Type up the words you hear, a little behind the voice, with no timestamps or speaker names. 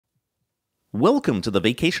Welcome to the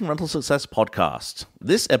Vacation Rental Success Podcast.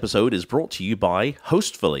 This episode is brought to you by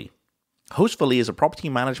Hostfully. Hostfully is a property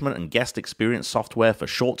management and guest experience software for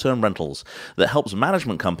short-term rentals that helps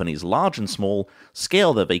management companies, large and small,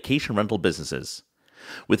 scale their vacation rental businesses.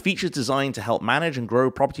 With features designed to help manage and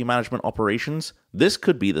grow property management operations, this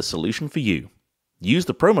could be the solution for you. Use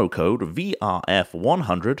the promo code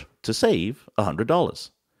VRF100 to save $100.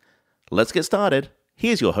 Let's get started.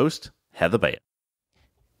 Here's your host, Heather Bayer.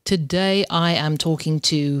 Today I am talking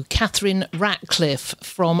to Catherine Ratcliffe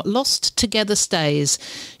from Lost Together Stays.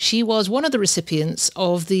 She was one of the recipients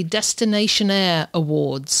of the Destination Air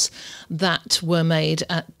Awards that were made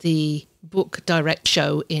at the Book Direct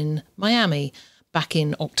show in Miami back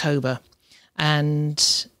in October.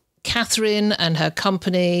 And Catherine and her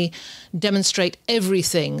company demonstrate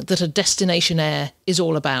everything that a destination air is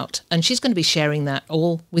all about. And she's going to be sharing that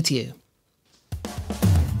all with you.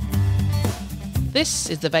 This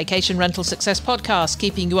is the Vacation Rental Success Podcast,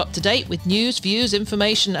 keeping you up to date with news, views,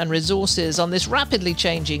 information and resources on this rapidly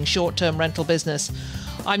changing short-term rental business.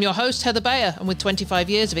 I'm your host, Heather Bayer, and with 25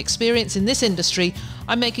 years of experience in this industry,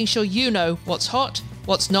 I'm making sure you know what's hot,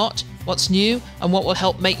 what's not, what's new, and what will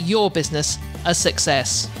help make your business a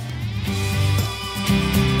success.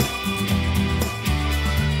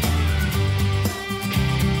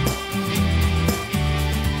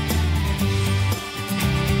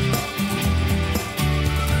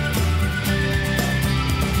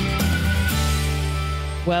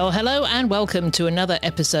 Well, hello and welcome to another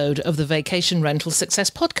episode of the Vacation Rental Success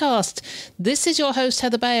Podcast. This is your host,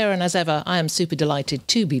 Heather Bayer, and as ever, I am super delighted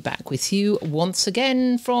to be back with you once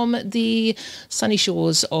again from the sunny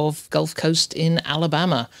shores of Gulf Coast in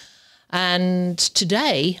Alabama. And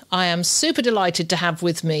today, I am super delighted to have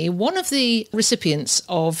with me one of the recipients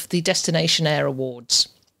of the Destination Air Awards.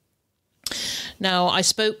 Now, I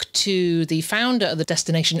spoke to the founder of the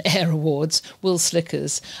Destination Air Awards, Will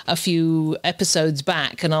Slickers, a few episodes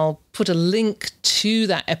back, and I'll put a link to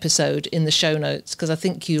that episode in the show notes because I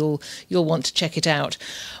think you'll want to check it out.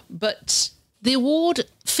 But the award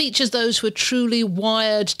features those who are truly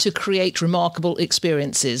wired to create remarkable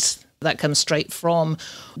experiences. That comes straight from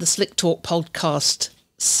the Slick Talk podcast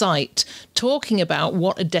site, talking about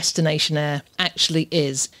what a destination air actually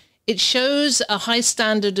is. It shows a high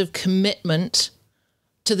standard of commitment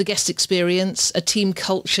to the guest experience, a team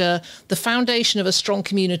culture, the foundation of a strong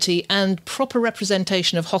community, and proper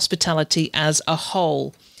representation of hospitality as a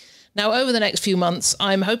whole. Now, over the next few months,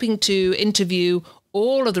 I'm hoping to interview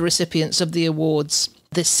all of the recipients of the awards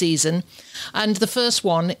this season. And the first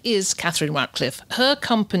one is Catherine Ratcliffe. Her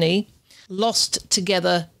company, Lost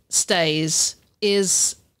Together Stays,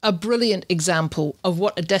 is a brilliant example of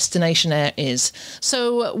what a destination air is.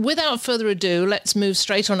 So without further ado, let's move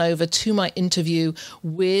straight on over to my interview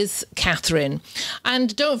with Catherine.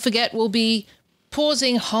 And don't forget, we'll be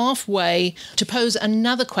pausing halfway to pose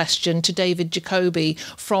another question to David Jacoby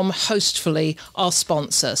from Hostfully, our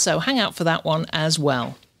sponsor. So hang out for that one as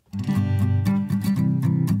well.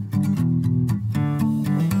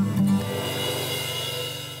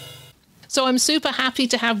 So I'm super happy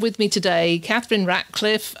to have with me today Catherine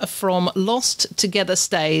Ratcliffe from Lost Together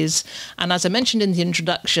Stays. And as I mentioned in the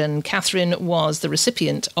introduction, Catherine was the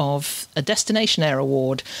recipient of a Destination Air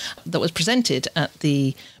Award that was presented at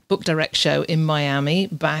the Book Direct show in Miami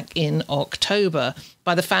back in October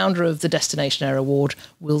by the founder of the Destination Air Award,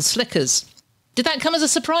 Will Slickers. Did that come as a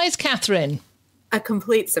surprise, Catherine? A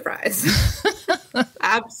complete surprise.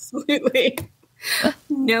 Absolutely.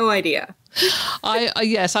 No idea. I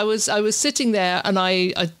was sitting there and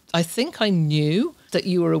I think I knew that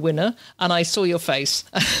you were a winner and I saw your face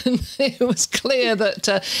and it was clear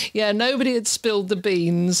that nobody had spilled the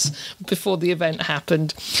beans before the event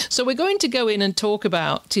happened. So we're going to go in and talk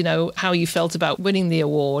about how you felt about winning the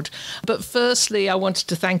award, but firstly I wanted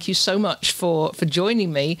to thank you so much for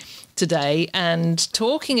joining me today and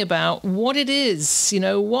talking about what it is,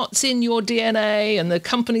 what's in your DNA and the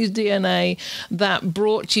company's DNA that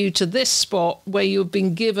brought you to this spot where you've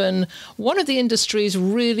been given one of the industry's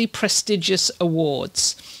really prestigious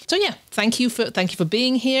awards. So thank you for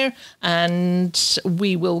being here, and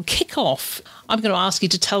we will kick off. I'm going to ask you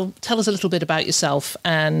to tell us a little bit about yourself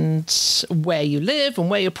and where you live and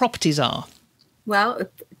where your properties are. Well,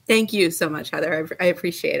 thank you so much, Heather. I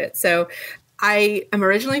appreciate it. So I am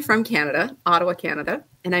originally from Canada, Ottawa, Canada,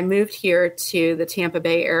 and I moved here to the Tampa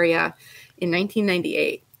Bay area in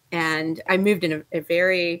 1998. And I moved in a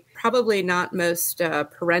very, probably not most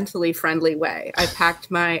parentally friendly way.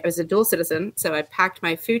 I was a dual citizen, so I packed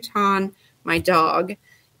my futon, my dog,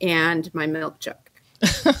 and my milk jug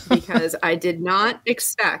because I did not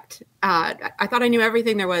expect, I thought I knew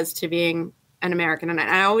everything there was to being an American. And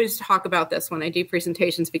I always talk about this when I do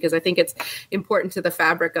presentations because I think it's important to the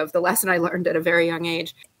fabric of the lesson I learned at a very young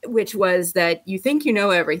age, which was that you think you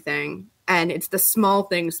know everything, and it's the small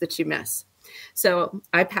things that you miss. So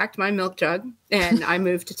I packed my milk jug and I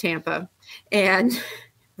moved to Tampa and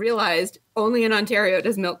realized only in Ontario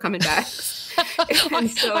does milk come in bags.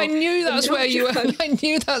 So I knew that's where you were. I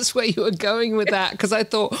knew that's where you were going with that, because I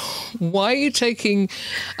thought, why are you taking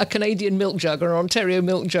a Canadian milk jug or an Ontario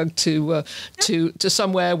milk jug to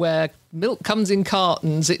somewhere where milk comes in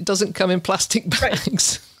cartons? It doesn't come in plastic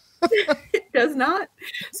bags. Right. It does not.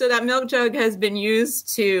 So that milk jug has been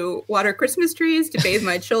used to water Christmas trees, to bathe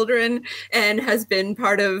my children, and has been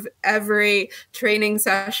part of every training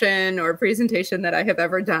session or presentation that I have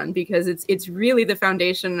ever done, because it's really the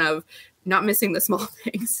foundation of not missing the small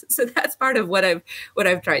things. So that's part of what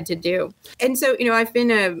I've tried to do. And so, I've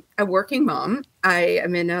been a working mom. I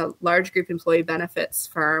am in a large group employee benefits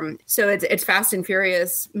firm. So it's fast and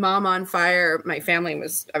furious, mom on fire. My family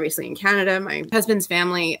was obviously in Canada. My husband's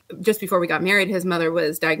family, just before we got married, his mother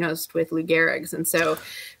was diagnosed with Lou Gehrig's. And so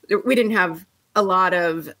we didn't have a lot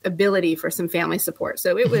of ability for some family support.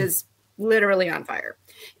 So it was literally on fire.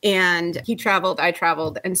 And he traveled, I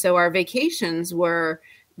traveled. And so our vacations were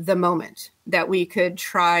the moment that we could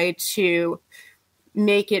try to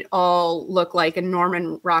make it all look like a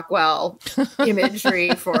Norman Rockwell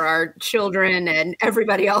imagery for our children and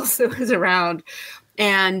everybody else that was around.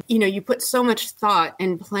 And, you put so much thought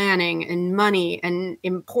and planning and money and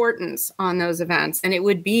importance on those events. And it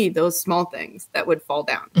would be those small things that would fall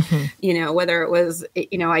down, whether it was,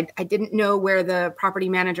 I didn't know where the property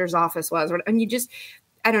manager's office was. And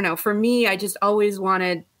I don't know, for me, I just always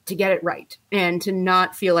wanted to get it right and to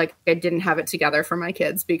not feel like I didn't have it together for my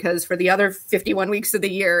kids, because for the other 51 weeks of the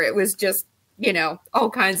year, it was just, all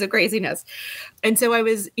kinds of craziness. And so I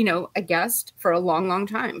was, a guest for a long, long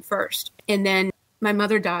time first. And then my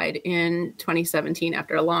mother died in 2017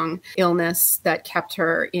 after a long illness that kept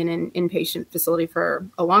her in an inpatient facility for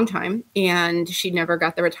a long time. And she never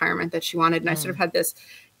got the retirement that she wanted. And I sort of had this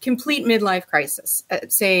complete midlife crisis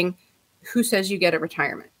saying, who says you get a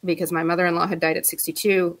retirement? Because my mother-in-law had died at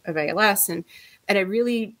 62 of ALS. And I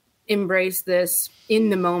really embraced this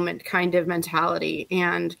in the moment kind of mentality.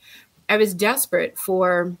 And I was desperate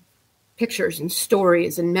for pictures and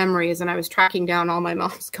stories and memories. And I was tracking down all my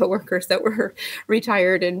mom's coworkers that were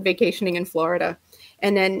retired and vacationing in Florida.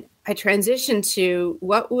 And then I transitioned to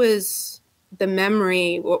what was the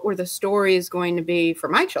memory, what were the stories going to be for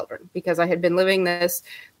my children? Because I had been living this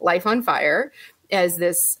life on fire as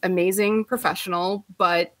this amazing professional,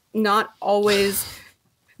 but not always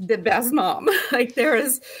the best mom. Like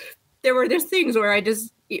there's things where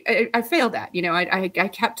I failed at, I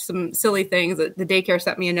kept some silly things. The daycare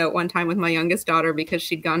sent me a note one time with my youngest daughter because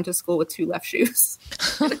she'd gone to school with 2 left shoes.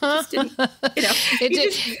 Just didn't,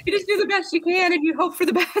 you just do the best you can and you hope for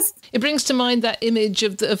the best. It brings to mind that image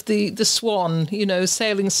of the swan,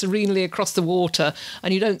 sailing serenely across the water,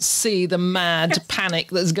 and you don't see the mad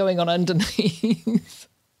panic that's going on underneath.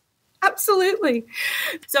 Absolutely.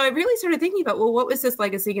 So I really started thinking about, well, what was this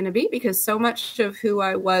legacy going to be? Because so much of who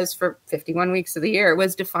I was for 51 weeks of the year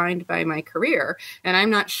was defined by my career. And I'm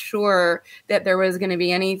not sure that there was going to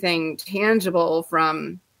be anything tangible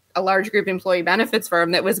from a large group employee benefits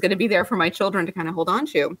firm that was going to be there for my children to kind of hold on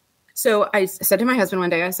to. So I said to my husband one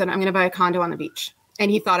day, I said, I'm going to buy a condo on the beach. And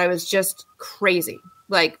he thought I was just crazy.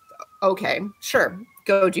 Like, okay, sure,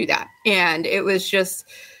 go do that. And it was just,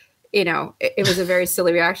 it was a very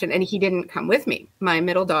silly reaction. And he didn't come with me. My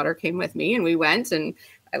middle daughter came with me and we went and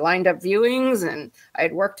I lined up viewings and I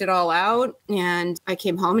had worked it all out. And I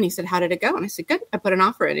came home and he said, how did it go? And I said, good. I put an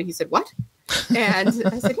offer in. And he said, what? And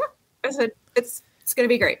I said, yeah. I said, it's going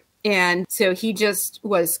to be great. And so he just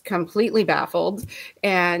was completely baffled.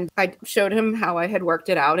 And I showed him how I had worked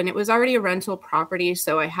it out. And it was already a rental property.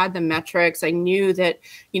 So I had the metrics. I knew that,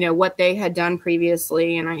 what they had done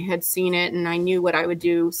previously. And I had seen it. And I knew what I would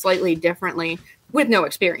do slightly differently with no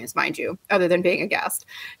experience, mind you, other than being a guest.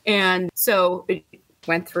 And so it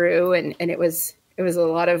went through and it was a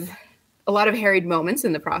lot of harried moments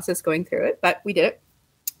in the process going through it. But we did it.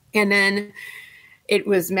 And then it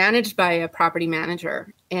was managed by a property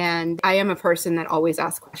manager. And I am a person that always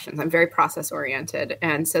asks questions. I'm very process oriented.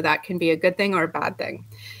 And so that can be a good thing or a bad thing.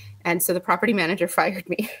 And so the property manager fired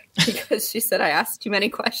me because she said I asked too many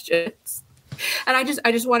questions. And I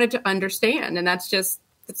just wanted to understand. And that's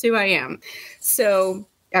who I am. So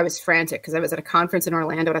I was frantic because I was at a conference in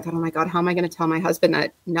Orlando. And I thought, oh my God, how am I going to tell my husband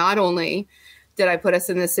that not only did I put us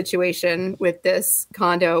in this situation with this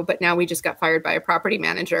condo, but now we just got fired by a property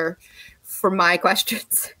manager for my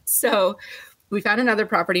questions. So we found another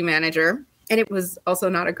property manager And it was also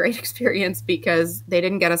not a great experience because they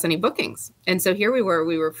didn't get us any bookings. And so here we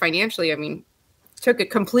were financially, took a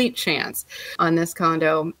complete chance on this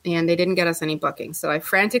condo and they didn't get us any bookings. So I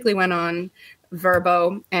frantically went on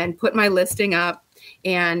Verbo and put my listing up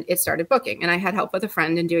and it started booking. And I had help with a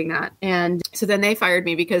friend in doing that. And so then they fired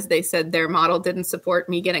me because they said their model didn't support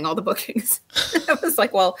me getting all the bookings. I was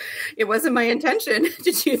like, well, it wasn't my intention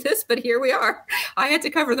to do this, but here we are. I had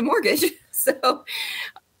to cover the mortgage. So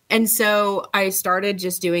I started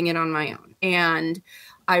just doing it on my own. And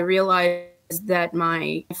I realized that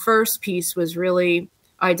my first piece was really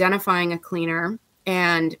identifying a cleaner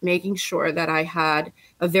and making sure that I had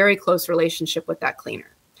a very close relationship with that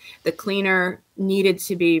cleaner. The cleaner needed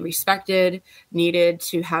to be respected, needed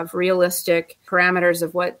to have realistic parameters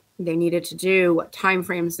of what they needed to do, what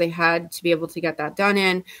timeframes they had to be able to get that done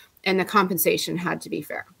in, and the compensation had to be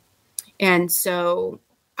fair. And so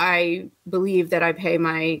I believe that I pay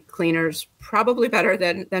my cleaners probably better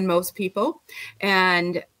than most people.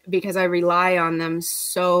 And because I rely on them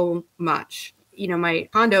so much. My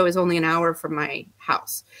condo is only an hour from my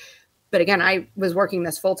house. But again, I was working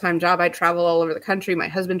this full-time job. I travel all over the country. My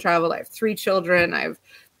husband traveled. I have 3 children. I have,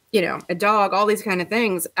 a dog, all these kind of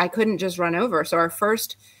things. I couldn't just run over. So our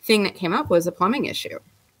first thing that came up was a plumbing issue.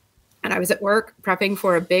 And I was at work prepping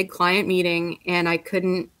for a big client meeting and I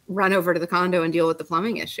couldn't run over to the condo and deal with the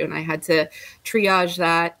plumbing issue. And I had to triage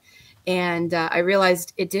that. And I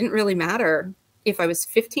realized it didn't really matter if I was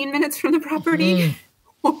 15 minutes from the property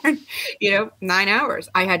or, 9 hours.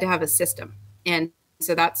 I had to have a system. And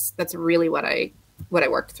so that's really what I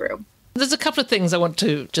worked through. There's a couple of things I want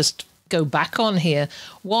to just go back on here.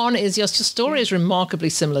 One is your story is remarkably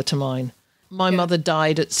similar to mine. My mother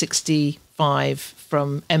died at 65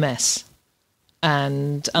 from MS.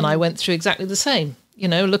 And I went through exactly the same,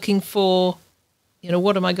 looking for,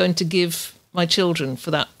 what am I going to give my children for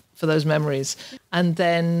those memories? And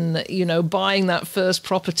then, buying that first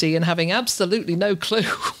property and having absolutely no clue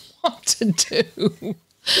what to do.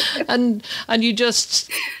 And you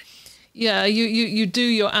just, you do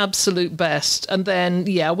your absolute best. And then,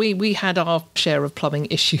 we had our share of plumbing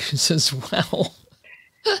issues as well.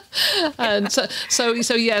 And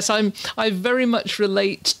so yes, I very much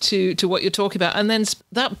relate to what you're talking about. And then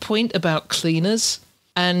that point about cleaners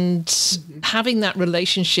and having that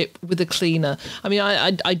relationship with a cleaner.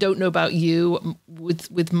 I don't know about you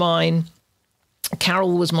with mine.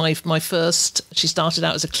 Carol was my first. She started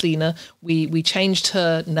out as a cleaner. We changed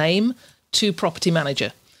her name to property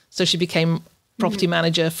manager. So she became property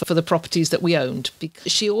manager for the properties that we owned.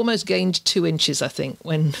 Because she almost gained 2 inches, I think,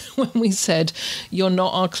 when we said, you're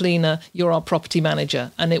not our cleaner, you're our property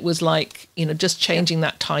manager. And it was like, just changing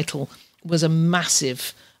that title was a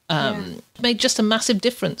massive, made just a massive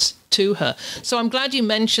difference to her. So I'm glad you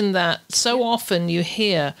mentioned that. So often you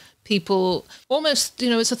hear people almost,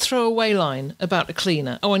 it's a throwaway line about a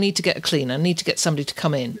cleaner. Oh, I need to get a cleaner. I need to get somebody to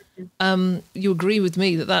come in. You agree with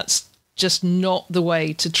me that that's just not the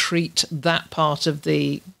way to treat that part of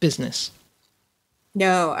the business?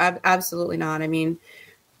 No, absolutely not.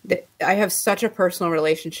 I have such a personal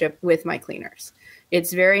relationship with my cleaners.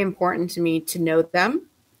 It's very important to me to know them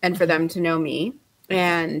and for them to know me.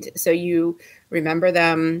 And so you remember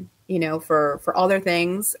them, for all their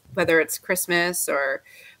things, whether it's Christmas or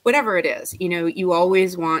whatever it is, you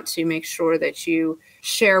always want to make sure that you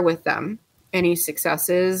share with them any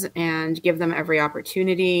successes and give them every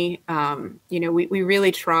opportunity. We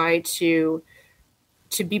really try to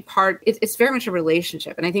be part. It's very much a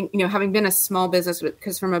relationship. And I think, having been a small business,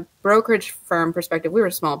 because from a brokerage firm perspective, we were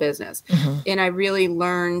a small business. And I really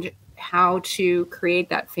learned how to create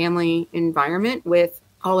that family environment with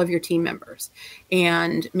all of your team members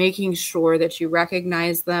and making sure that you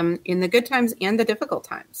recognize them in the good times and the difficult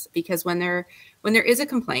times. Because when there is a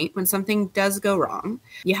complaint, when something does go wrong,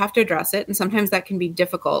 you have to address it. And sometimes that can be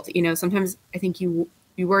difficult. Sometimes I think you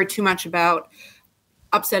worry too much about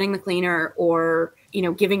upsetting the cleaner or,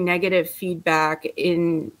 giving negative feedback,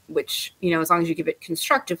 in which, as long as you give it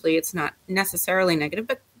constructively, it's not necessarily negative,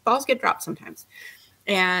 but balls get dropped sometimes.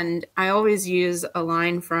 And I always use a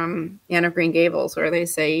line from Anne of Green Gables where they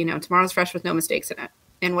say, tomorrow's fresh with no mistakes in it.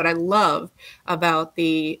 And what I love about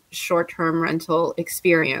the short-term rental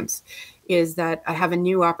experience is that I have a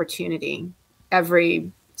new opportunity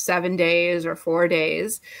every 7 days or 4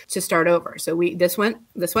 days to start over. So this went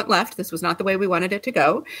left. This was not the way we wanted it to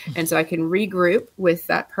go. And so I can regroup with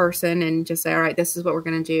that person and just say, all right, this is what we're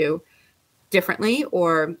going to do differently.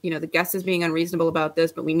 Or, the guest is being unreasonable about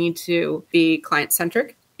this, but we need to be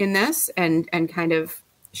client-centric in this and kind of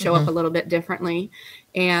show up a little bit differently.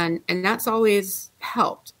 And that's always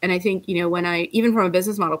helped. And I think, when even from a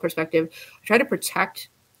business model perspective, I try to protect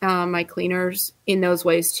my cleaners in those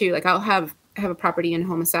ways too. Like I'll have a property in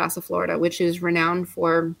Homosassa, Florida, which is renowned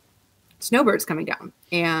for snowbirds coming down.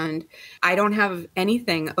 And I don't have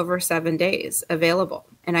anything over 7 days available.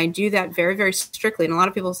 And I do that very, very strictly. And a lot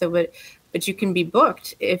of people say, but you can be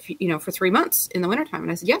booked if, for 3 months in the wintertime.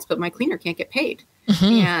 And I said, yes, but my cleaner can't get paid.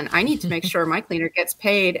 And I need to make sure my cleaner gets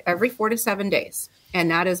paid every 4 to 7 days.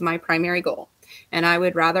 And that is my primary goal. And I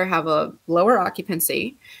would rather have a lower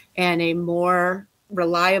occupancy and a more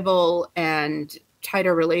reliable and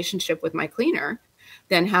tighter relationship with my cleaner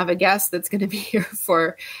than have a guest that's going to be here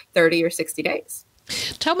for 30 or 60 days.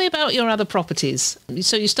 Tell me about your other properties.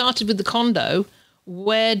 So you started with the condo.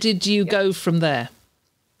 Where did you go from there?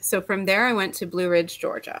 So from there, I went to Blue Ridge,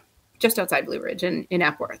 Georgia, just outside Blue Ridge in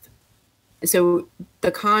Epworth. So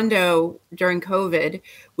the condo during COVID,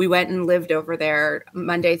 we went and lived over there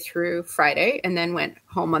Monday through Friday and then went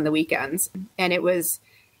home on the weekends. And it was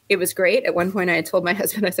great. At one point, I had told my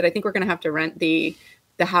husband, I said, I think we're going to have to rent the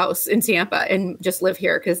house in Tampa and just live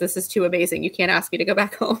here because this is too amazing. You can't ask me to go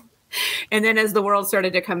back home. And then as the world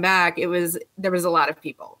started to come back, there was a lot of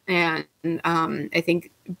people. And I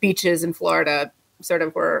think beaches in Florida sort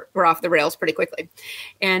of were off the rails pretty quickly.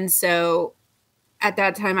 And so at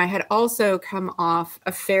that time, I had also come off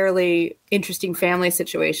a fairly interesting family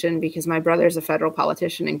situation because my brother's a federal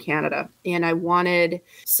politician in Canada and I wanted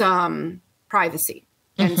some privacy.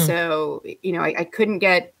 And so, I couldn't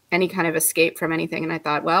get any kind of escape from anything. And I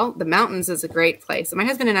thought, well, the mountains is a great place. And my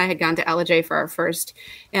husband and I had gone to LJ for our first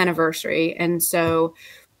anniversary. And so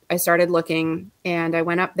I started looking and I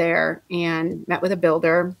went up there and met with a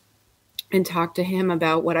builder and talked to him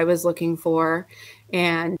about what I was looking for.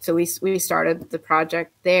 And so we started the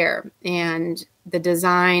project there. And the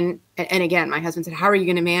design, and again, my husband said, how are you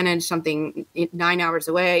going to manage something 9 hours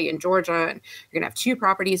away in Georgia? And you're going to have 2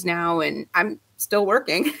 properties now. And I'm still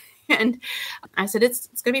working. And I said, it's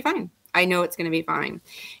going to be fine. I know it's going to be fine.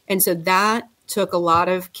 And so that took a lot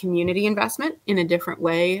of community investment in a different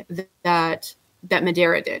way that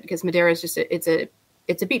Madera did, because Madera is just, it's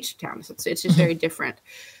a beach town. So it's just very different.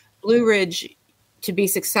 Blue Ridge, to be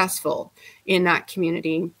successful in that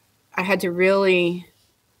community, I had to really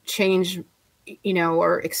change,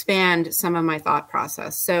 or expand some of my thought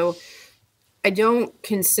process. So I don't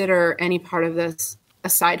consider any part of this a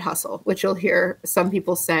side hustle, which you'll hear some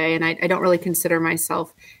people say, and I don't really consider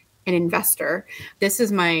myself an investor. This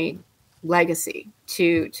is my legacy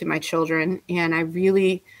to my children, and I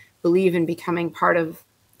really believe in becoming part of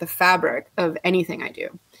the fabric of anything I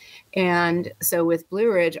do. And so with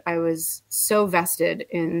Blue Ridge, I was so vested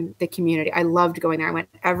in the community. I loved going there. I went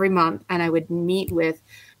every month, and I would meet with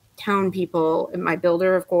town people and my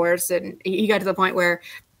builder, of course, and he got to the point where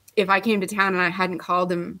if I came to town and I hadn't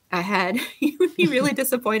called him ahead, he would be really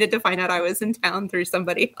disappointed to find out I was in town through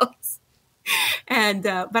somebody else. And,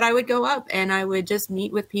 but I would go up and I would just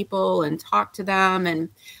meet with people and talk to them. And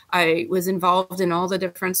I was involved in all the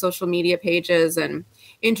different social media pages. And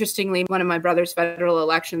interestingly, one of my brother's federal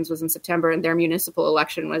elections was in September and their municipal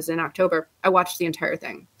election was in October. I watched the entire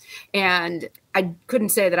thing. And I couldn't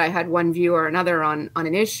say that I had one view or another on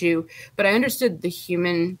an issue, but I understood the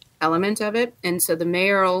human element of it. And so the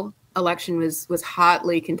mayoral election was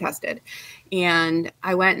hotly contested. And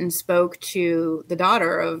I went and spoke to the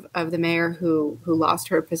daughter of the mayor who lost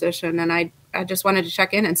her position. And I just wanted to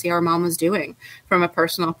check in and see how her mom was doing from a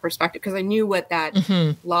personal perspective, because I knew what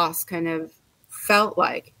that loss kind of felt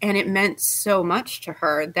like. And it meant so much to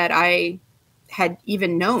her that I had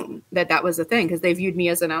even known that was a thing, because they viewed me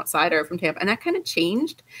as an outsider from Tampa. And that kind of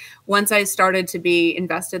changed once I started to be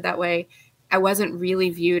invested that way. I wasn't really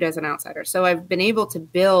viewed as an outsider. So I've been able to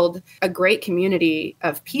build a great community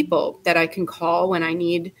of people that I can call when I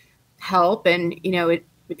need help. And, it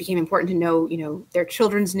became important to know, their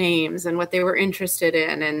children's names and what they were interested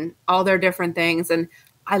in and all their different things. And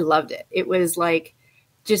I loved it. It was like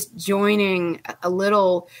just joining a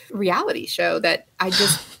little reality show that I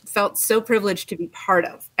just felt so privileged to be part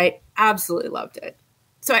of. I absolutely loved it.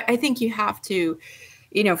 So I think you have to,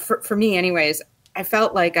 for me anyways, I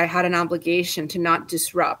felt like I had an obligation to not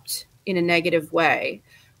disrupt in a negative way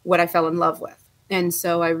what I fell in love with. And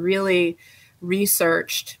so I really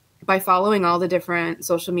researched by following all the different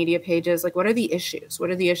social media pages, like what are the issues? What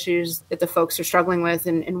are the issues that the folks are struggling with,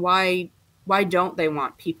 and why don't they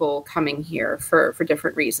want people coming here for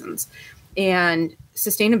different reasons? And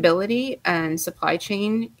sustainability and supply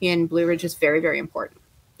chain in Blue Ridge is very, very important.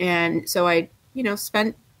 And so I,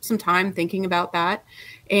 spent some time thinking about that.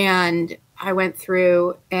 And I went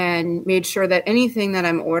through and made sure that anything that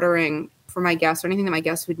I'm ordering for my guests or anything that my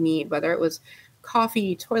guests would need, whether it was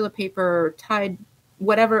coffee, toilet paper, Tide,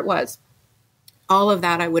 whatever it was, all of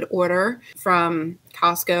that I would order from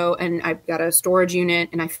Costco, and I've got a storage unit,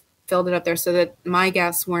 and I filled it up there so that my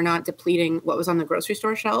guests were not depleting what was on the grocery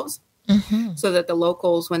store shelves, so that the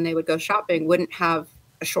locals, when they would go shopping, wouldn't have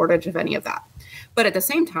a shortage of any of that. But at the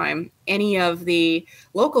same time, any of the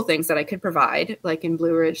local things that I could provide, like in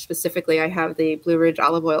Blue Ridge specifically, I have the Blue Ridge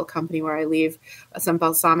Olive Oil Company where I leave some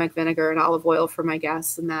balsamic vinegar and olive oil for my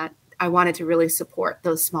guests, and that I wanted to really support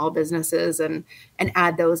those small businesses and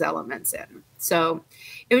add those elements in. So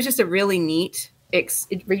it was just a really neat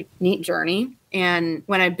journey. And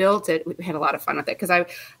when I built it, we had a lot of fun with it because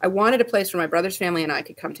I wanted a place where my brother's family and I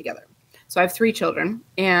could come together. So I have 3 children,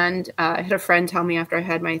 and I had a friend tell me after I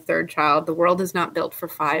had my 3rd child, the world is not built for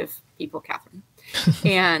 5 people, Catherine.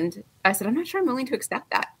 And I said, I'm not sure I'm willing to accept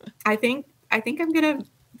that. I think I'm going to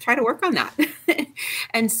try to work on that.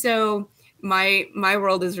 And so my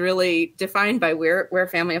world is really defined by we're a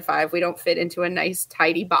family of 5. We don't fit into a nice,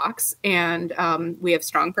 tidy box, and we have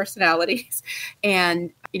strong personalities.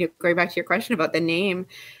 And, going back to your question about the name,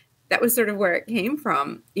 that was sort of where it came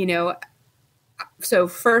from, So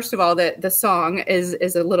first of all, the song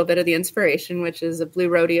is a little bit of the inspiration, which is a Blue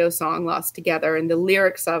Rodeo song, Lost Together. And the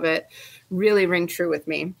lyrics of it really ring true with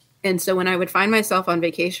me. And so when I would find myself on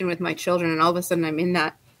vacation with my children and all of a sudden I'm in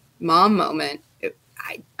that mom moment,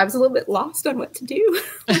 I was a little bit lost on what to do.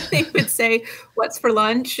 They would say, what's for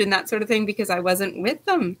lunch and that sort of thing, because I wasn't with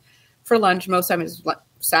them for lunch. Most of the time it was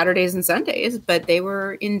Saturdays and Sundays, but they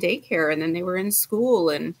were in daycare and then they were in school.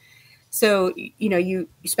 And so, you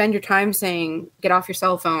spend your time saying, get off your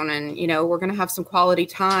cell phone and, we're going to have some quality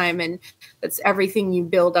time. And that's everything you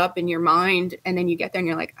build up in your mind. And then you get there and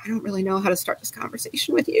you're like, I don't really know how to start this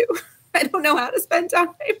conversation with you. I don't know how to spend time.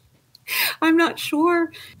 I'm not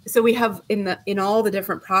sure. So we have in all the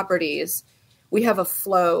different properties, we have a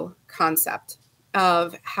flow concept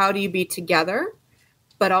of how do you be together,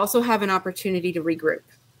 but also have an opportunity to regroup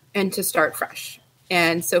and to start fresh.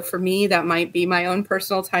 And so for me, that might be my own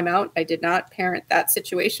personal timeout. I did not parent that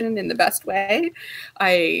situation in the best way.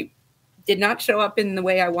 I did not show up in the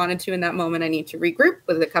way I wanted to in that moment. I need to regroup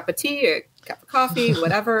with a cup of tea, a cup of coffee,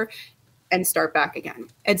 whatever, and start back again.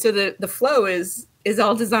 And so the flow is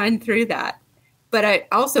all designed through that. But I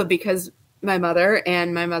also, because my mother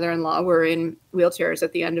and my mother-in-law were in wheelchairs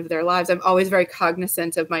at the end of their lives, I'm always very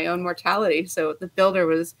cognizant of my own mortality. So the builder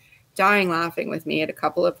was dying laughing with me at a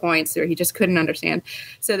couple of points where he just couldn't understand.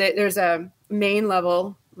 So there's a main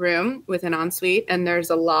level room with an ensuite, and there's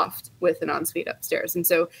a loft with an ensuite upstairs. And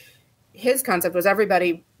so his concept was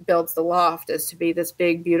everybody builds the loft as to be this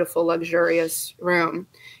big, beautiful, luxurious room.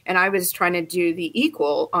 And I was trying to do the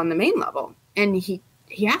equal on the main level. And he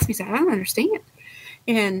asked me, he said, I don't understand.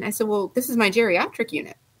 And I said, well, this is my geriatric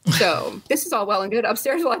unit. So this is all well and good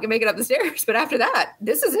upstairs. Well, I can make it up the stairs. But after that,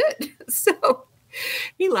 this is it. So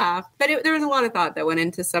he laughed. But there was a lot of thought that went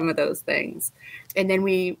into some of those things. And then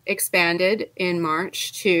we expanded in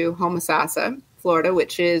March to Homosassa, Florida,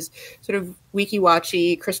 which is sort of Weeki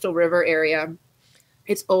Wachee, Crystal River area.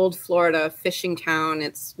 It's old Florida fishing town.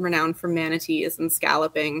 It's renowned for manatees and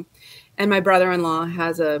scalloping. And my brother-in-law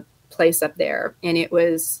has a place up there. And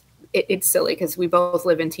it's silly because we both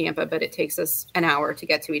live in Tampa, but it takes us an hour to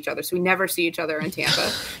get to each other. So we never see each other in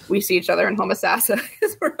Tampa. We see each other in Homosassa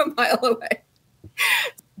because we're a mile away.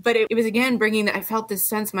 But it was, again, bringing that. I felt this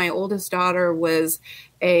sense. My oldest daughter was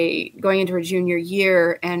going into her junior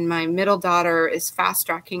year, and my middle daughter is fast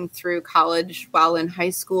tracking through college while in high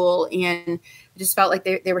school. And I just felt like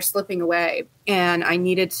they were slipping away, and I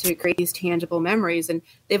needed to create these tangible memories. And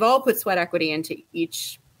they've all put sweat equity into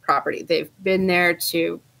each property. They've been there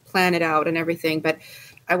to plan it out and everything, but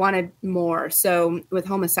I wanted more. So with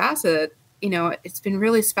Homosassa, it's been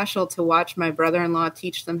really special to watch my brother-in-law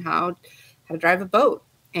teach them how to drive a boat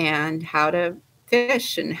and how to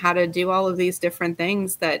fish and how to do all of these different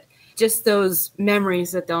things, that just those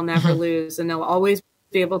memories that they'll never lose. And they'll always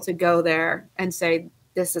be able to go there and say,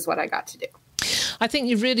 this is what I got to do. I think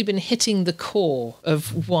you've really been hitting the core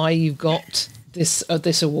of why you got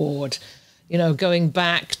this award. Going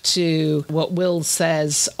back to what Will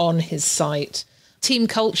says on his site, team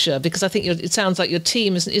culture, because I think it sounds like your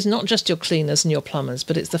team is not just your cleaners and your plumbers,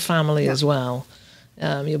 but it's the family as well.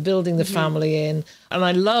 You're building the family in. And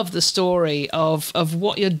I love the story of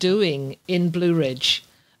what you're doing in Blue Ridge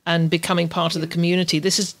and becoming part of the community.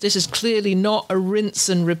 This is clearly not a rinse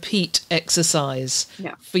and repeat exercise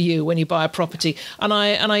for you when you buy a property. And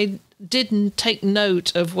I didn't take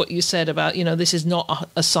note of what you said about, this is not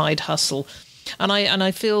a side hustle. And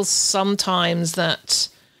I feel sometimes that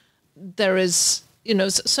there is,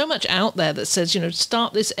 so much out there that says,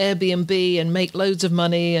 start this Airbnb and make loads of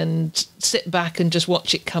money and sit back and just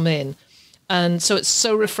watch it come in. And so it's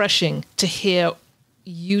so refreshing to hear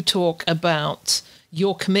you talk about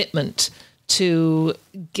your commitment to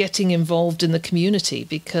getting involved in the community,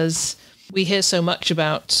 because we hear so much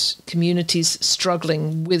about communities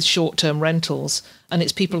struggling with short-term rentals, and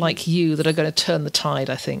it's people like you that are going to turn the tide,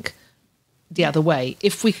 I think, the other way.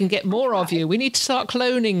 If we can get more of you, we need to start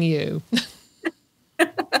cloning you.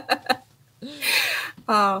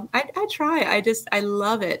 I try. I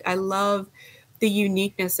love it. I love the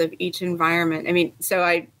uniqueness of each environment. I mean, so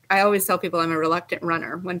I always tell people I'm a reluctant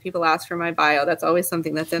runner. When people ask for my bio, that's always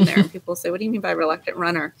something that's in there. And people say, what do you mean by reluctant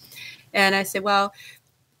runner? And I say, well,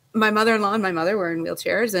 my mother-in-law and my mother were in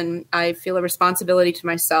wheelchairs, and I feel a responsibility to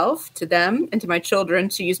myself, to them, and to my children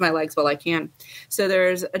to use my legs while I can. So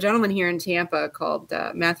there's a gentleman here in Tampa called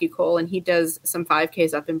Matthew Cole, and he does some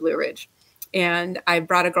 5Ks up in Blue Ridge. And I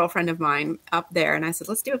brought a girlfriend of mine up there, and I said,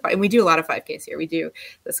 let's do a 5K. And we do a lot of 5Ks here. We do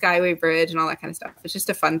the Skyway Bridge and all that kind of stuff. It's just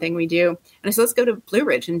a fun thing we do. And I said, let's go to Blue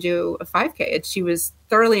Ridge and do a 5K. And she was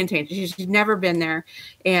thoroughly entangled. She'd never been there.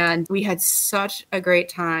 And we had such a great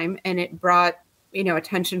time. And it brought,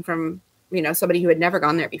 attention from, somebody who had never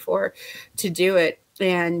gone there before to do it.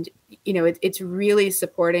 And, it's really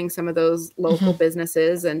supporting some of those local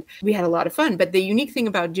businesses. And we had a lot of fun. But the unique thing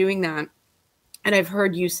about doing that, and I've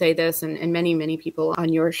heard you say this and many, many people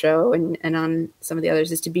on your show and on some of the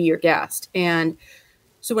others, is to be your guest. And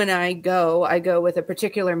so when I go with a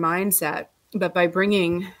particular mindset, but by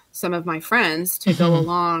bringing some of my friends to go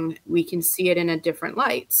along, we can see it in a different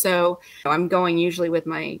light. So I'm going usually with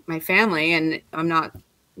my family, and I'm not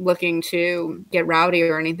looking to get rowdy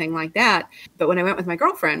or anything like that. But when I went with my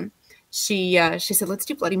girlfriend, she said, let's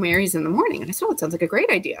do Bloody Marys in the morning. And I said, oh, it sounds like a great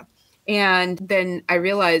idea. And then I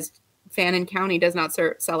realized Fannin County does not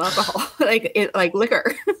sell alcohol like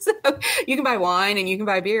liquor. So you can buy wine and you can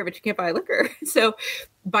buy beer, but you can't buy liquor. So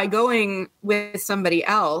by going with somebody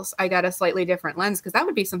else, I got a slightly different lens, because that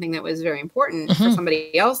would be something that was very important for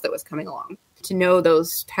somebody else that was coming along, to know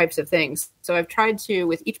those types of things. So I've tried to,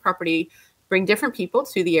 with each property, bring different people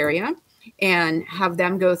to the area and have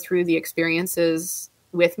them go through the experiences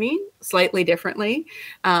with me slightly differently,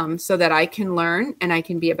 so that I can learn and I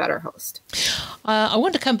can be a better host. I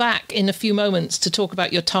want to come back in a few moments to talk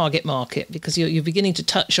about your target market, because you're beginning to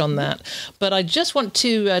touch on that. But I just want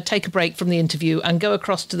to take a break from the interview and go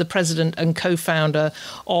across to the president and co-founder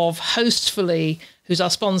of Hostfully, who's our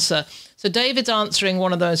sponsor. So David's answering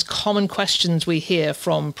one of those common questions we hear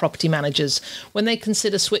from property managers when they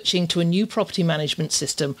consider switching to a new property management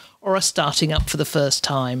system or are starting up for the first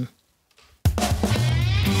time.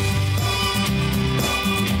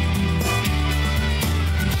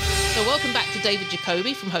 Welcome back to David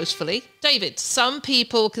Jacoby from Hostfully. David, some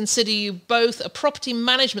people consider you both a property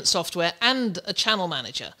management software and a channel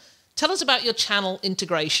manager. Tell us about your channel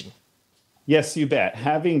integration. Yes, you bet.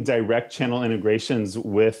 Having direct channel integrations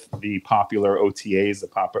with the popular OTAs,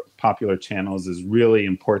 the popular channels, is really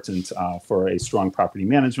important for a strong property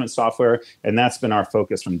management software, and that's been our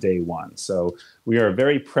focus from day one. So we are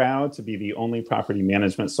very proud to be the only property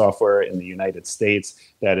management software in the United States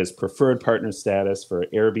that is preferred partner status for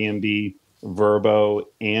Airbnb, Vrbo,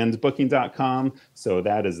 and Booking.com. So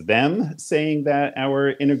that is them saying that our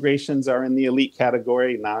integrations are in the elite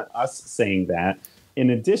category, not us saying that.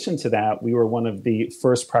 In addition to that, we were one of the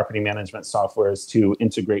first property management softwares to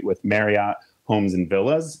integrate with Marriott Homes and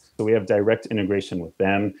Villas. So we have direct integration with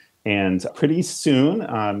them. And pretty soon,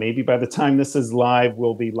 maybe by the time this is live,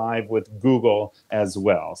 we'll be live with Google as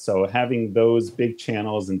well. So having those big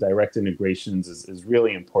channels and direct integrations is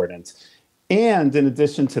really important. And in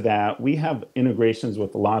addition to that, we have integrations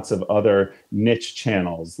with lots of other niche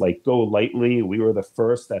channels like Go Lightly. We were the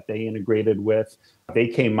first that they integrated with. They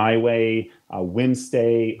Came My Way,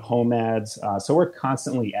 Windstay, Home Ads. So we're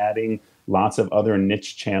constantly adding lots of other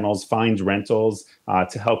niche channels, Find Rentals,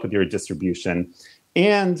 to help with your distribution.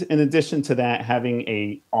 And in addition to that, having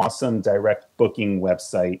an awesome direct booking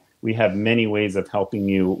website. We have many ways of helping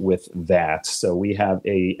you with that. So we have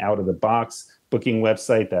a out-of-the-box booking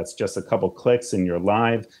website that's just a couple clicks and you're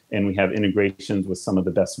live. And we have integrations with some of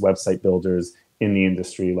the best website builders in the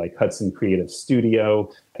industry, like Hudson Creative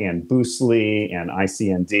Studio and Boostly and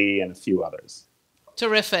ICND and a few others.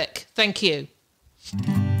 Terrific. Thank you.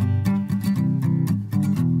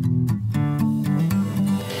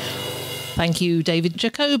 Thank you, David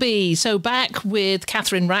Jacoby. So back with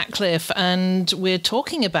Catherine Ratcliffe, and we're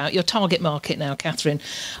talking about your target market now, Catherine.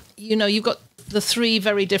 You know, you've got the three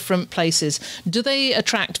very different places. Do they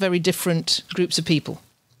attract very different groups of people?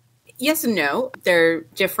 Yes and no. They're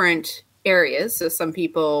different areas. So some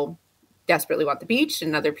people desperately want the beach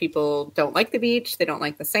and other people don't like the beach. They don't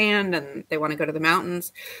like the sand and they want to go to the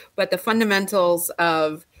mountains. But the fundamentals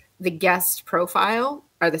of the guest profile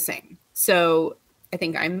are the same. So I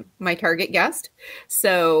think I'm my target guest.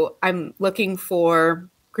 So I'm looking for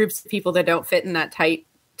groups of people that don't fit in that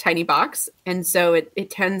tiny box. And so it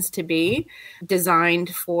tends to be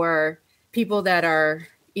designed for people that are,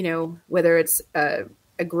 whether it's a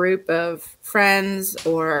group of friends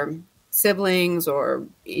or siblings or,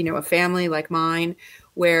 a family like mine,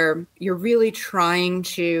 where you're really trying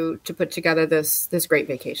to put together this great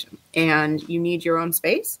vacation, and you need your own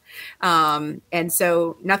space. And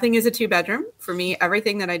so nothing is a 2-bedroom. For me,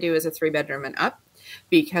 everything that I do is a 3-bedroom and up,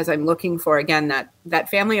 because I'm looking for, again, that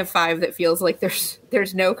family of 5 that feels like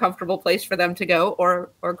there's no comfortable place for them to go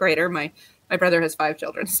or greater. My brother has 5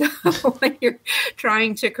 children. So when you're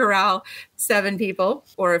trying to corral 7 people,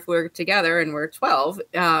 or if we're together and we're 12,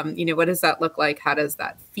 what does that look like? How does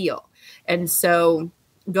that feel? And so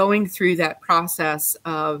going through that process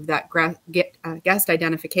of that guest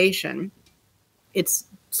identification, it's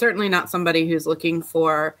certainly not somebody who's looking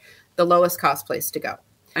for the lowest cost place to go.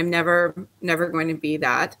 I'm never going to be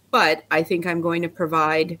that, but I think I'm going to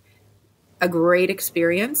provide a great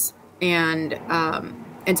experience. And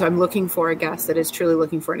so I'm looking for a guest that is truly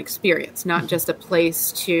looking for an experience, not just a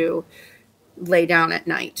place to lay down at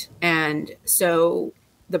night. And so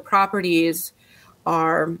the properties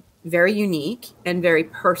are very unique and very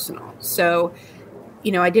personal. So,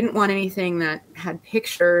 I didn't want anything that had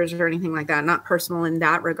pictures or anything like that, not personal in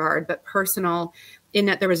that regard, but personal in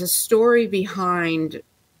that there was a story behind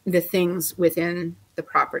the things within the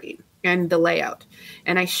property and the layout.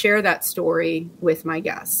 And I share that story with my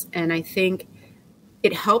guests. And I think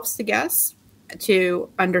it helps the guests to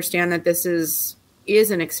understand that this is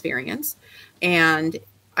an experience. And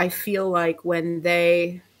I feel like when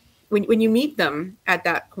you meet them at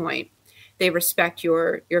that point, they respect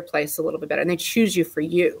your place a little bit better, and they choose you for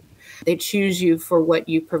you. They choose you for what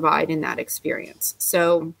you provide in that experience.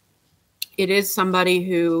 So it is somebody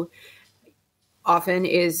who often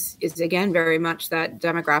is again, very much that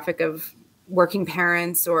demographic of working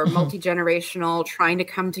parents or multi-generational, trying to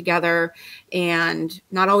come together, and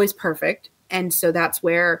not always perfect. And so that's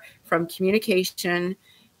where, from communication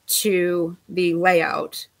to the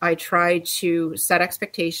layout, I try to set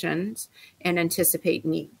expectations and anticipate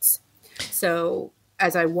needs. So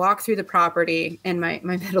as I walk through the property, and my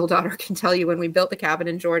middle daughter can tell you, when we built the cabin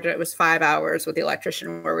in Georgia, it was 5 hours with the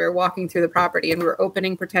electrician, where we were walking through the property and we were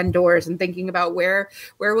opening pretend doors and thinking about where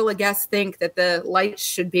will a guest think that the lights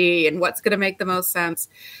should be and what's going to make the most sense.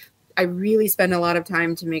 I really spend a lot of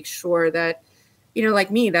time to make sure that,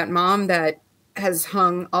 like me, that mom that has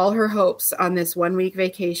hung all her hopes on this 1-week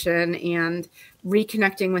vacation and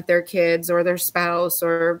reconnecting with their kids or their spouse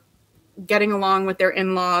or getting along with their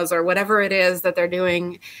in-laws or whatever it is that they're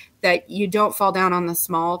doing, that you don't fall down on the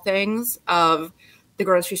small things of the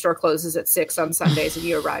grocery store closes at 6 on Sundays and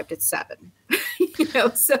you arrived at 7,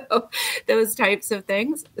 so those types of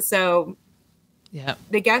things. So yeah,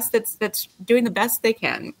 the guest that's doing the best they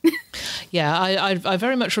can. Yeah, I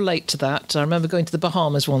very much relate to that. I remember going to the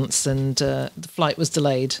Bahamas once, and the flight was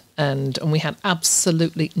delayed, and we had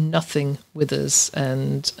absolutely nothing with us,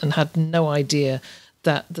 and had no idea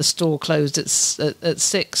that the store closed at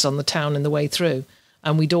 6 on the town in the way through,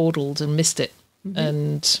 and we dawdled and missed it. Mm-hmm.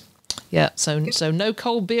 And yeah, so no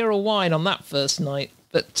cold beer or wine on that first night.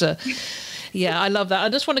 But yeah, I love that. I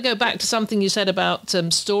just want to go back to something you said about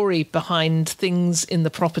story behind things in the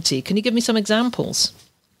property. Can you give me some examples?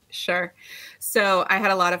 Sure. So I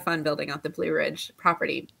had a lot of fun building out the Blue Ridge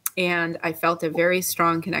property, and I felt a very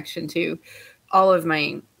strong connection to all of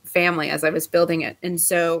my family as I was building it. And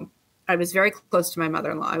so I was very close to my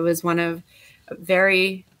mother-in-law. I was one of a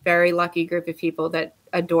very, very lucky group of people that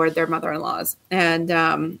adored their mother-in-laws.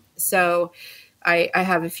 And so I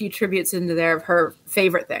have a few tributes into there of her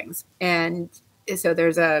favorite things. And so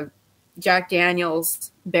there's a Jack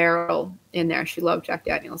Daniels barrel in there. She loved Jack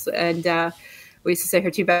Daniels. And we used to say her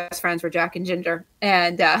 2 best friends were Jack and Ginger.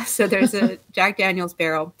 And so there's a Jack Daniels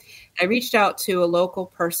barrel. I reached out to a local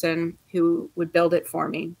person who would build it for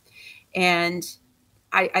me. And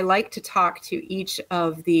I like to talk to each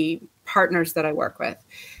of the partners that I work with.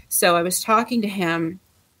 So I was talking to him,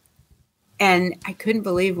 and I couldn't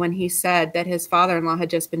believe when he said that his father-in-law had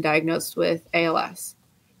just been diagnosed with ALS.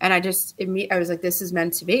 And I was like, this is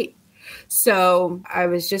meant to be. So I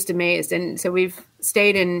was just amazed. And so we've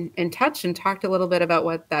stayed in touch and talked a little bit about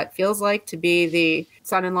what that feels like to be the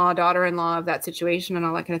son-in-law, daughter-in-law of that situation and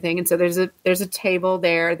all that kind of thing. And so there's a table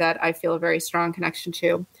there that I feel a very strong connection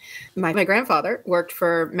to. My grandfather worked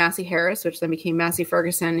for Massey Harris, which then became Massey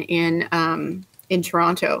Ferguson in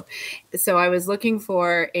Toronto. So I was looking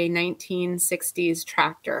for a 1960s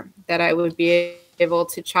tractor that I would be able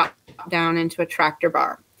to chop down into a tractor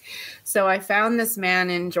bar. So I found this man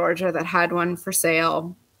in Georgia that had one for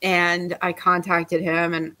sale, and I contacted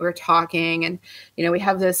him, and we're talking, and, we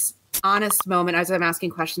have this honest moment as I'm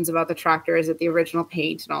asking questions about the tractor. Is it the original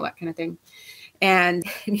paint and all that kind of thing? And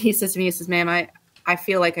he says to me, he says, ma'am, I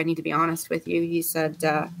feel like I need to be honest with you. He said,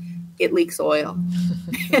 it leaks oil.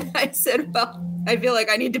 And I said, well, I feel like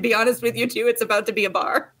I need to be honest with you too. It's about to be a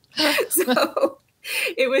bar. So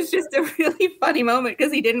it was just a really funny moment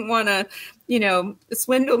because he didn't want to,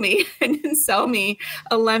 swindle me and sell me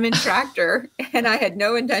a lemon tractor. And I had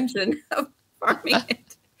no intention of farming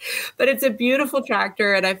it. But it's a beautiful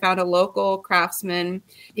tractor. And I found a local craftsman.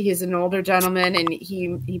 He's an older gentleman, and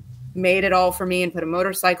he made it all for me and put a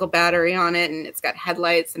motorcycle battery on it, and it's got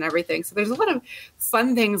headlights and everything. So there's a lot of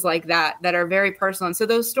fun things like that are very personal. And so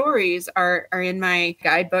those stories are in my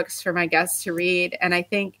guidebooks for my guests to read. And I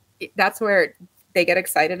think that's where they get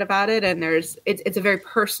excited about it. And it's a very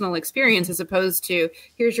personal experience as opposed to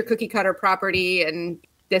here's your cookie cutter property and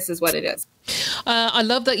this is what it is. I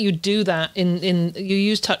love that you do that you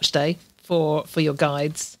use TouchStay for your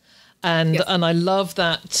guides. And Yes. and I love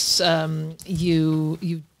that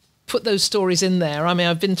you put those stories in there. I mean,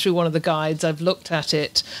 I've been through one of the guides, I've looked at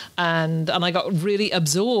it, and I got really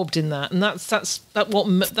absorbed in that. And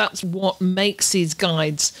that's what makes these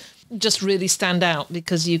guides just really stand out,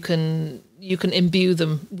 because you can imbue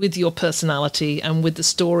them with your personality and with the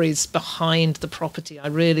stories behind the property. I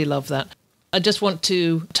really love that. I just want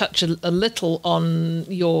to touch a little on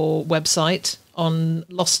your website on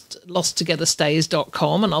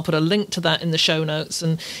losttogetherstays.com, and I'll put a link to that in the show notes,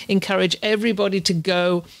 and encourage everybody to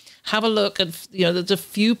go have a look at, there's a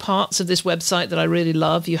few parts of this website that I really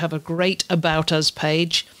love. You have a great About Us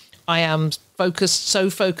page. I am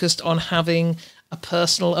so focused on having a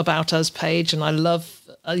personal About Us page, and I love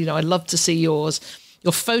to see yours.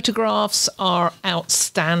 Your photographs are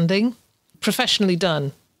outstanding, professionally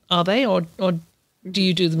done. Are they, or do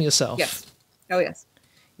you do them yourself? Yes. Oh, yes.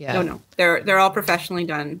 Yeah. No. They're all professionally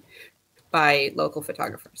done by local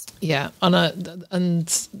photographers. Yeah, and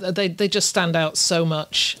they just stand out so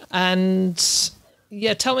much. And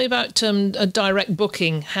yeah, tell me about a direct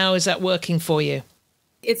booking. How is that working for you?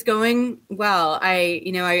 It's going well. I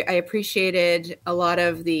appreciated a lot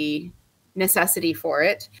of the necessity for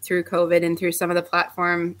it through COVID and through some of the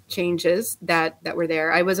platform changes that were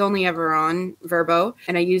there. I was only ever on Vrbo,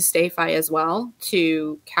 and I used StayFi as well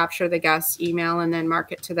to capture the guest's email and then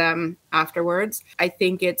market to them afterwards. I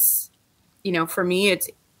think it's, for me,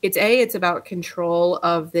 it's about control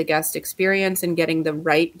of the guest experience and getting the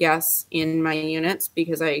right guests in my units,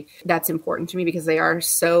 because that's important to me because they are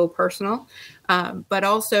so personal. But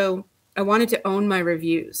also I wanted to own my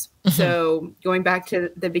reviews. Mm-hmm. So going back to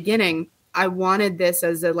the beginning, I wanted this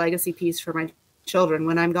as a legacy piece for my children.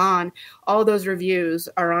 When I'm gone, all those reviews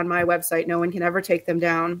are on my website. No one can ever take them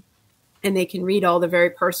down, and they can read all the very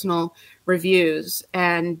personal reviews,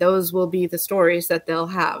 and those will be the stories that they'll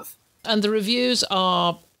have. And the reviews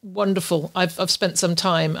are wonderful. I've spent some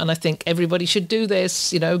time, and I think everybody should do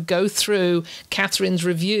this, go through Catherine's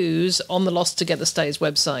reviews on the Lost Together Stays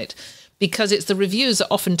website, because it's the reviews that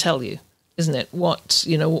often tell you, isn't it, what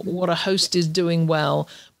a host is doing well,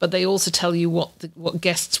 but they also tell you what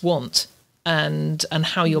guests want and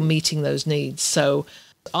how you're meeting those needs. So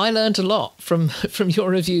I learned a lot from your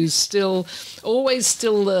reviews, always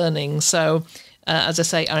still learning. So as I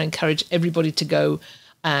say, I encourage everybody to go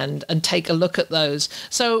and take a look at those.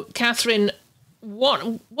 So Catherine, what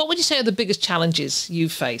would you say are the biggest challenges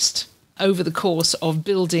you've faced over the course of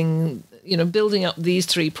building up these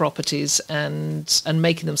three properties and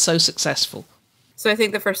making them so successful? So I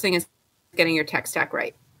think the first thing is getting your tech stack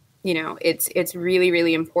right. It's really,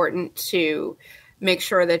 really important to make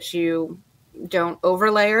sure that you don't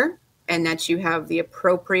overlayer and that you have the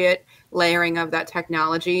appropriate layering of that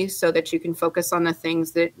technology so that you can focus on the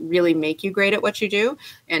things that really make you great at what you do.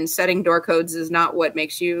 And setting door codes is not what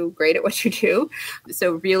makes you great at what you do.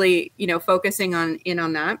 So really, focusing on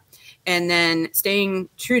that, and then staying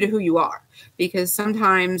true to who you are. Because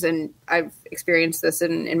sometimes, and I've experienced this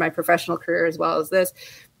in my professional career as well as this,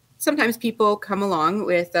 sometimes people come along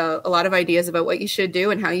with a lot of ideas about what you should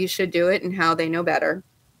do and how you should do it and how they know better.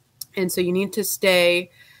 And so you need to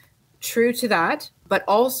stay true to that, but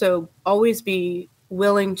also always be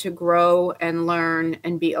willing to grow and learn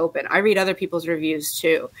and be open. I read other people's reviews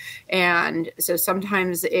too. And so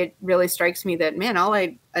sometimes it really strikes me that, man,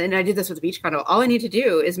 and I did this with the beach condo, all I need to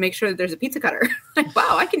do is make sure that there's a pizza cutter. Like,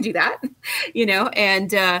 wow, I can do that,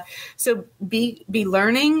 and so be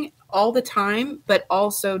learning all the time, but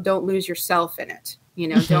also don't lose yourself in it.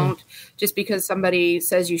 Mm-hmm. Don't, just because somebody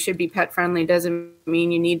says you should be pet friendly doesn't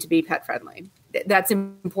mean you need to be pet friendly. That's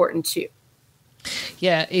important too.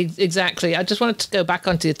 Yeah, exactly. I just wanted to go back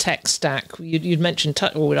onto your tech stack. You'd mentioned,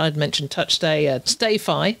 I'd mentioned TouchStay.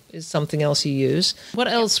 StayFi is something else you use. What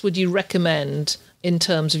else would you recommend in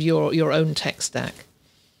terms of your own tech stack?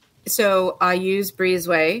 So I use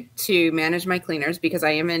Breezeway to manage my cleaners because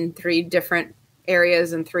I am in 3 different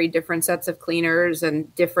areas and 3 different sets of cleaners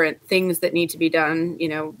and different things that need to be done. You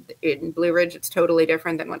know, in Blue Ridge, it's totally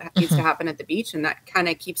different than what needs to happen at the beach. And that kind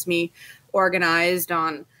of keeps me organized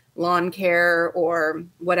on lawn care or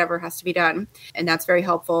whatever has to be done. And that's very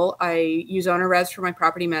helpful. I use OwnerRez for my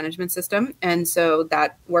property management system. And so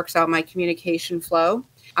that works out my communication flow.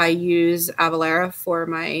 I use Avalara for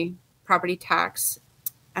my property tax,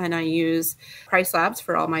 and I use Price Labs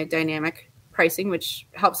for all my dynamic pricing, which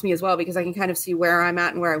helps me as well because I can kind of see where I'm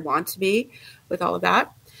at and where I want to be with all of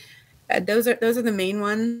that. Those are the main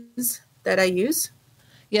ones that I use.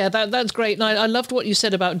 Yeah, that's great. And I loved what you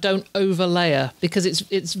said about don't overlayer, because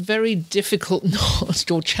it's very difficult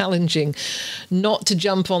or challenging not to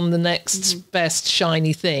jump on the next best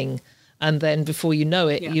shiny thing. And then before you know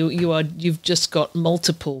it, you've just got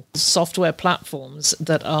multiple software platforms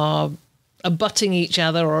that are abutting each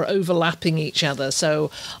other or overlapping each other. So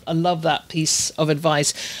I love that piece of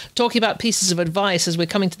advice. Talking about pieces of advice as we're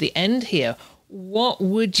coming to the end here, what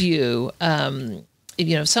would you,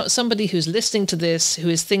 somebody who's listening to this, who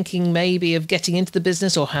is thinking maybe of getting into the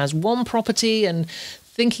business or has one property and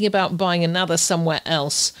thinking about buying another somewhere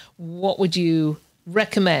else, what would you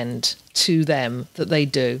recommend to them that they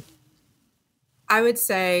do? I would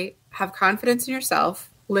say have confidence in yourself,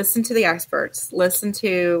 listen to the experts, listen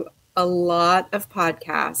to a lot of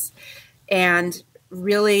podcasts, and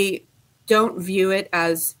really don't view it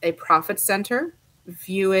as a profit center.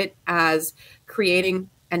 View it as creating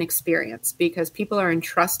an experience, because people are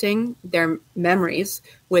entrusting their memories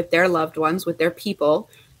with their loved ones, with their people,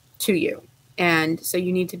 to you. And so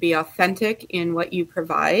you need to be authentic in what you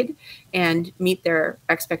provide and meet their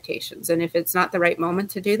expectations. And if it's not the right moment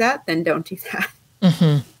to do that, then don't do that.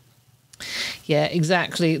 Mm-hmm. Yeah,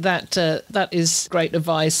 exactly. That is great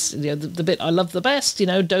advice. You know, the bit I love the best,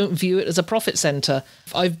 don't view it as a profit center.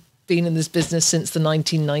 I've been in this business since the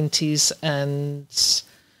 1990s, and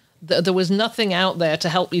there was nothing out there to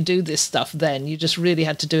help you do this stuff then. You just really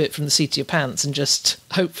had to do it from the seat of your pants and just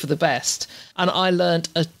hope for the best. And I learned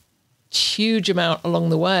a huge amount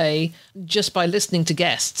along the way just by listening to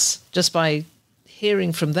guests, just by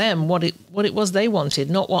hearing from them what it was they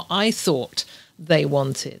wanted, not what I thought they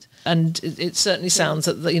wanted. And it certainly sounds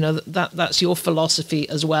that's your philosophy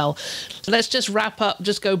as well. Let's just wrap up,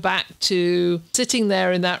 just go back to sitting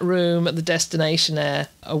there in that room at the Destination Air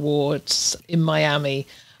Awards in Miami.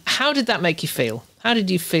 How did that make you feel? How did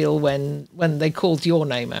you feel when they called your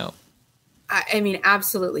name out? I mean,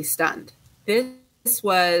 absolutely stunned. This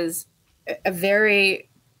was a very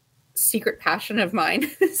secret passion of mine.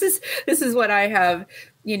 This is what I have,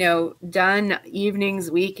 done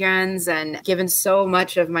evenings, weekends, and given so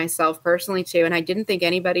much of myself personally to. And I didn't think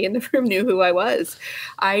anybody in the room knew who I was.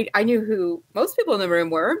 I knew who most people in the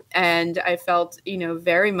room were. And I felt,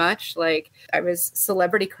 very much like I was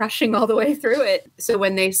celebrity crushing all the way through it. So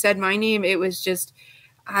when they said my name, it was just,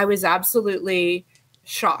 I was absolutely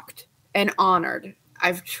shocked and honored.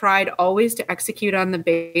 I've tried always to execute on the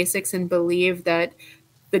basics and believe that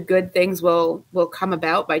the good things will come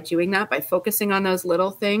about by doing that, by focusing on those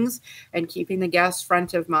little things and keeping the guests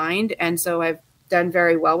front of mind. And so I've done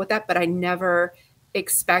very well with that, but I never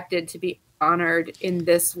expected to be honored in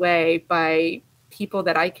this way by people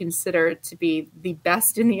that I consider to be the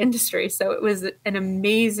best in the industry. So it was an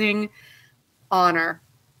amazing honor.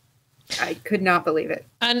 I could not believe it.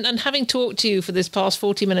 And having talked to you for this past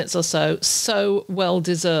 40 minutes or so well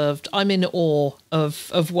deserved. I'm in awe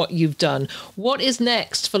of what you've done. What is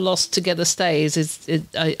next for Lost Together Stays?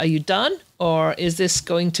 Are you done, or is this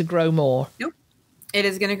going to grow more? Nope. It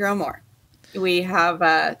is going to grow more. We have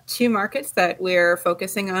 2 markets that we're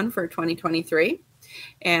focusing on for 2023.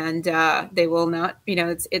 And they will not,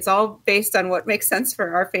 it's all based on what makes sense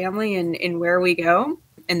for our family and where we go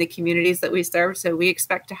and the communities that we serve. So we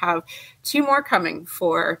expect to have 2 more coming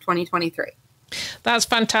for 2023. That's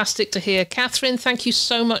fantastic to hear. Catherine, thank you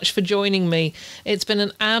so much for joining me. It's been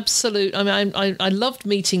an absolute, I loved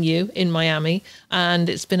meeting you in Miami, and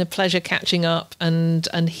it's been a pleasure catching up and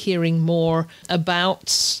hearing more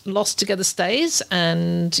about Lost Together Stays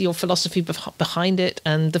and your philosophy behind it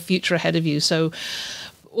and the future ahead of you. So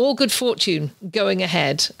all good fortune going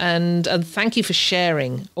ahead, and thank you for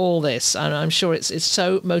sharing all this. And I'm sure it's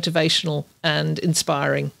so motivational and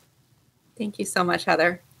inspiring. Thank you so much,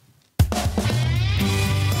 Heather.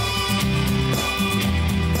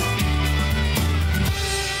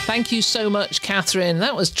 Thank you so much, Catherine.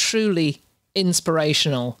 That was truly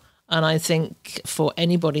inspirational. And I think for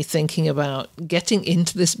anybody thinking about getting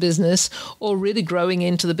into this business or really growing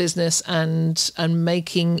into the business and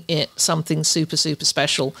making it something super, super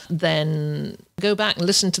special, then go back and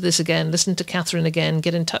listen to this again, listen to Catherine again,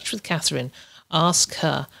 get in touch with Catherine, ask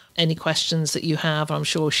her any questions that you have. I'm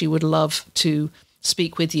sure she would love to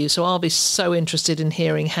speak with you. So I'll be so interested in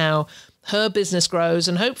hearing how her business grows,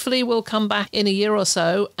 and hopefully we'll come back in a year or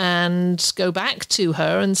so and go back to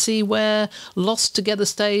her and see where Lost Together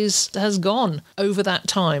Stays has gone over that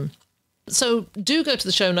time. So do go to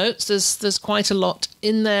the show notes. There's quite a lot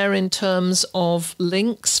in there in terms of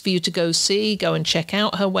links for you to go see, go and check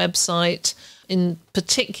out her website. In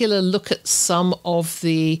particular, look at some of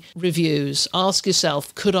the reviews. Ask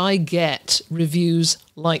yourself, could I get reviews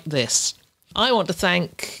like this? I want to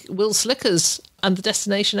thank Will Slickers and the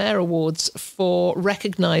Destination Air Awards for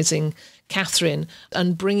recognising Catherine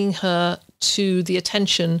and bringing her to the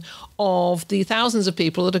attention of the thousands of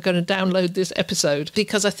people that are going to download this episode,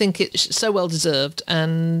 because I think it's so well deserved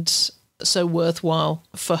and so worthwhile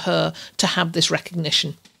for her to have this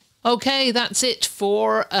recognition. Okay, that's it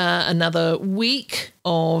for another week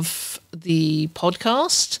of the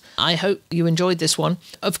podcast. I hope you enjoyed this one.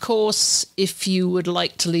 Of course, if you would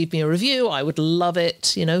like to leave me a review, I would love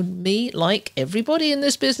it. You know, me, like everybody in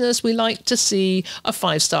this business, we like to see a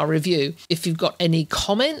 5-star review. If you've got any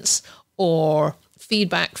comments or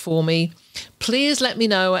feedback for me, please let me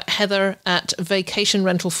know at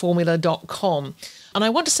heather@vacationrentalformula.com. And I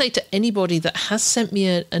want to say to anybody that has sent me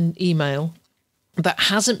an email that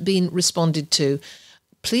hasn't been responded to,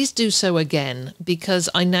 please do so again, because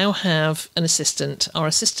I now have an assistant. Our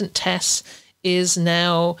assistant Tess is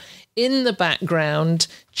now in the background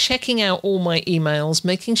checking out all my emails,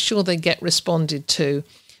 making sure they get responded to,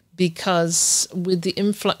 because with the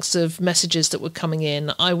influx of messages that were coming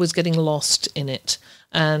in, I was getting lost in it.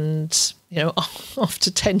 And, you know,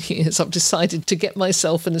 after 10 years, I've decided to get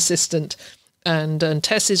myself an assistant, and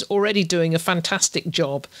Tess is already doing a fantastic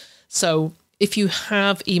job. So if you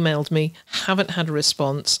have emailed me, haven't had a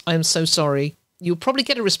response, I'm so sorry. You'll probably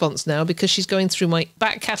get a response now, because she's going through my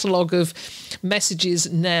back catalogue of messages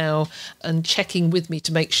now and checking with me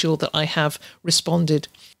to make sure that I have responded.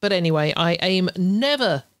 But anyway, I aim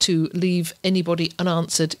never to leave anybody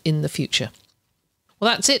unanswered in the future.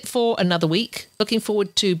 Well, that's it for another week. Looking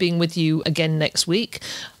forward to being with you again next week.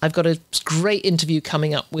 I've got a great interview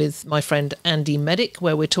coming up with my friend Andy Medic,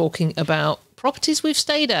 where we're talking about properties we've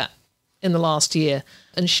stayed at in the last year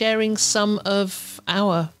and sharing some of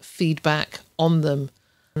our feedback on them.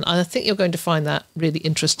 And I think you're going to find that really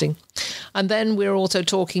interesting. And then we're also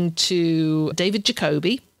talking to David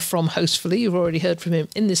Jacoby from Hostfully. You've already heard from him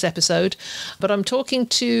in this episode, but I'm talking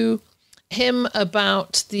to him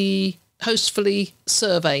about the Hostfully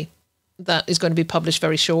survey that is going to be published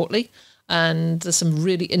very shortly. And there's some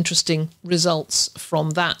really interesting results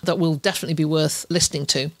from that will definitely be worth listening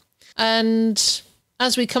to. And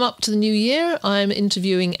as we come up to the new year, I'm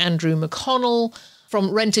interviewing Andrew McConnell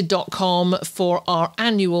from rented.com for our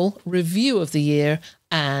annual review of the year,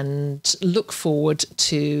 and look forward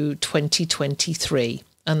to 2023.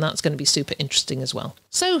 And that's going to be super interesting as well.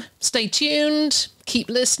 So stay tuned, keep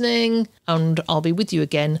listening, and I'll be with you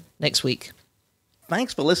again next week.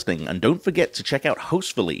 Thanks for listening, and don't forget to check out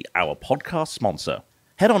Hostfully, our podcast sponsor.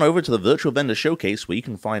 Head on over to the Virtual Vendor Showcase where you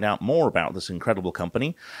can find out more about this incredible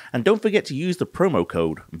company, and don't forget to use the promo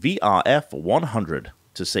code VRF100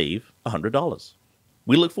 to save $100.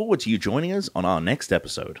 We look forward to you joining us on our next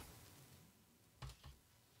episode.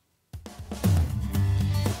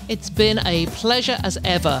 It's been a pleasure as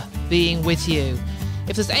ever being with you.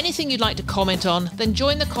 If there's anything you'd like to comment on, then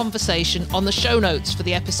join the conversation on the show notes for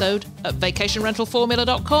the episode at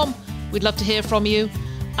vacationrentalformula.com. We'd love to hear from you,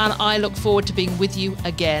 and I look forward to being with you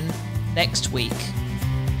again next week.